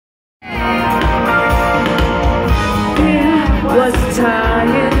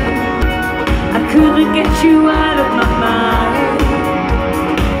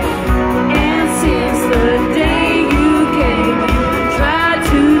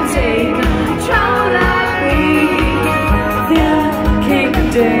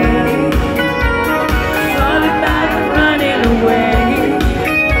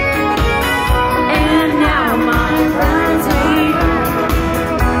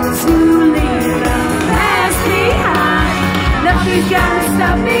Nothing's gonna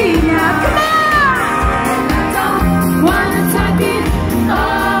stop me now. Come on! I don't wanna talk it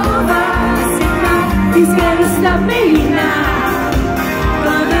over. Nothing's gonna stop me now.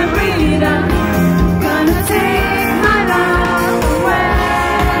 Gonna bring it up. Gonna take my love away.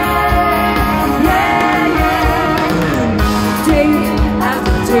 Yeah, yeah. Day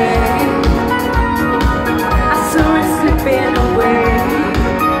after day, I saw it slipping away.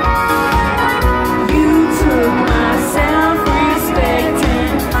 You took my self-respect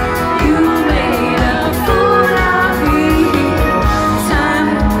and you made a fool of me. Time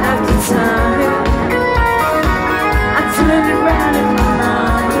after time, I turned around in my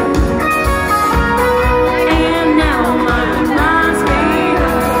mind, and now my mind's made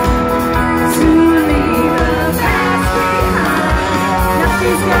up to leave the past behind.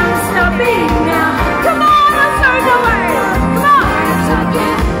 Nothing's gonna stop me now. Come on, let's start the way. Come on, let's talk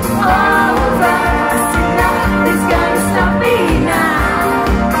it over. I said nothing's gonna stop me now.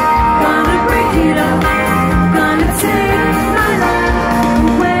 Gonna break it up. Gonna take my love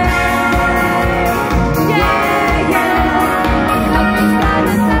away. Yeah, yeah. Nothing's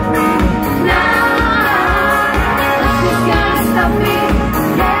gonna stop me now. Nothing's gonna stop me.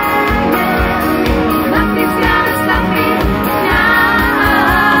 Yeah, yeah. Nothing's gonna stop me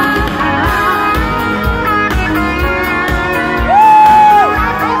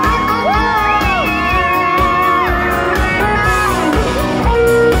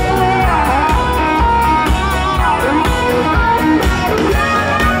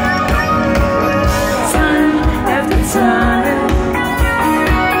Time after time,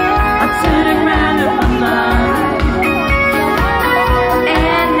 I turn around in my mind,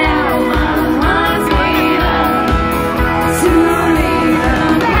 and now my mind's made up to leave the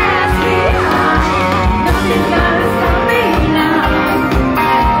past behind. Nothing's gonna stop me now,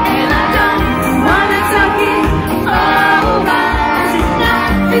 and I don't wanna talk it over.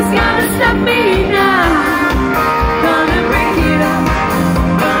 Nothing's gonna stop me now. Gonna break it up.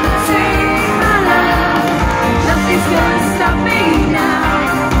 Gonna take my love. Nothing's gonna stop me now,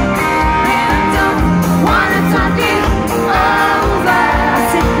 and I don't wanna talk it over. I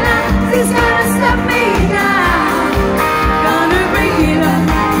said nothing's gonna stop me now. Gonna break it up.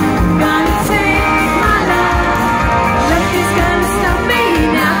 Gonna take my love. Nothing's gonna stop me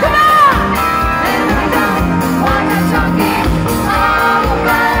now. Come on! And I don't wanna talk it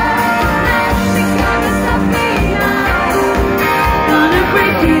over. Nothing's gonna stop me now. Gonna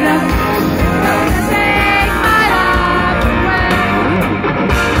break it up. Gonna take my love away.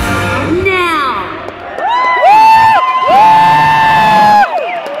 Now.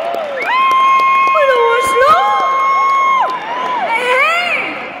 Hello, Oslo. Hey,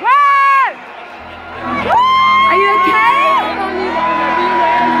 hey. Are you okay?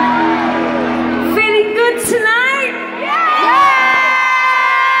 Feeling good tonight?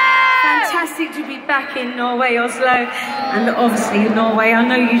 Fantastic to be back in Norway, Oslo, and obviously in Norway. I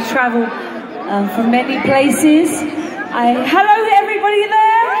know you travel from many places. Hello, everybody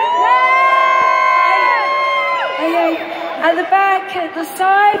there. Hey, at the back, at the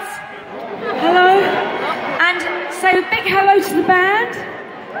sides. Hello, and say a big hello to the band.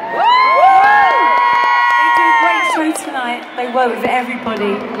 They do a great show tonight. They work with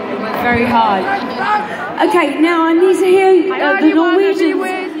everybody. They work very hard. Okay, now I need to hear the Norwegians.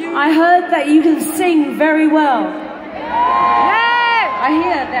 I heard that you can sing very well. I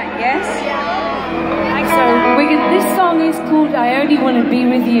hear that, yes? So this song is called I Only Want to Be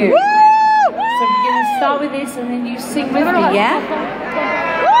With You. So we're going to start with this and then you sing with me, yeah?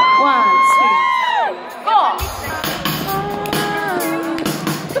 1, 2, 3, 4.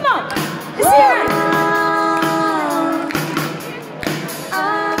 Come on, let's hear it.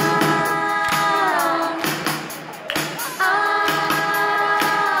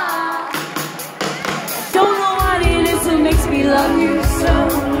 Don't know what it is that makes me love you so.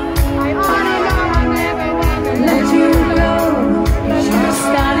 I wanna know, I never wanna let you go. You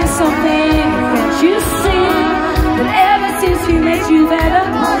started something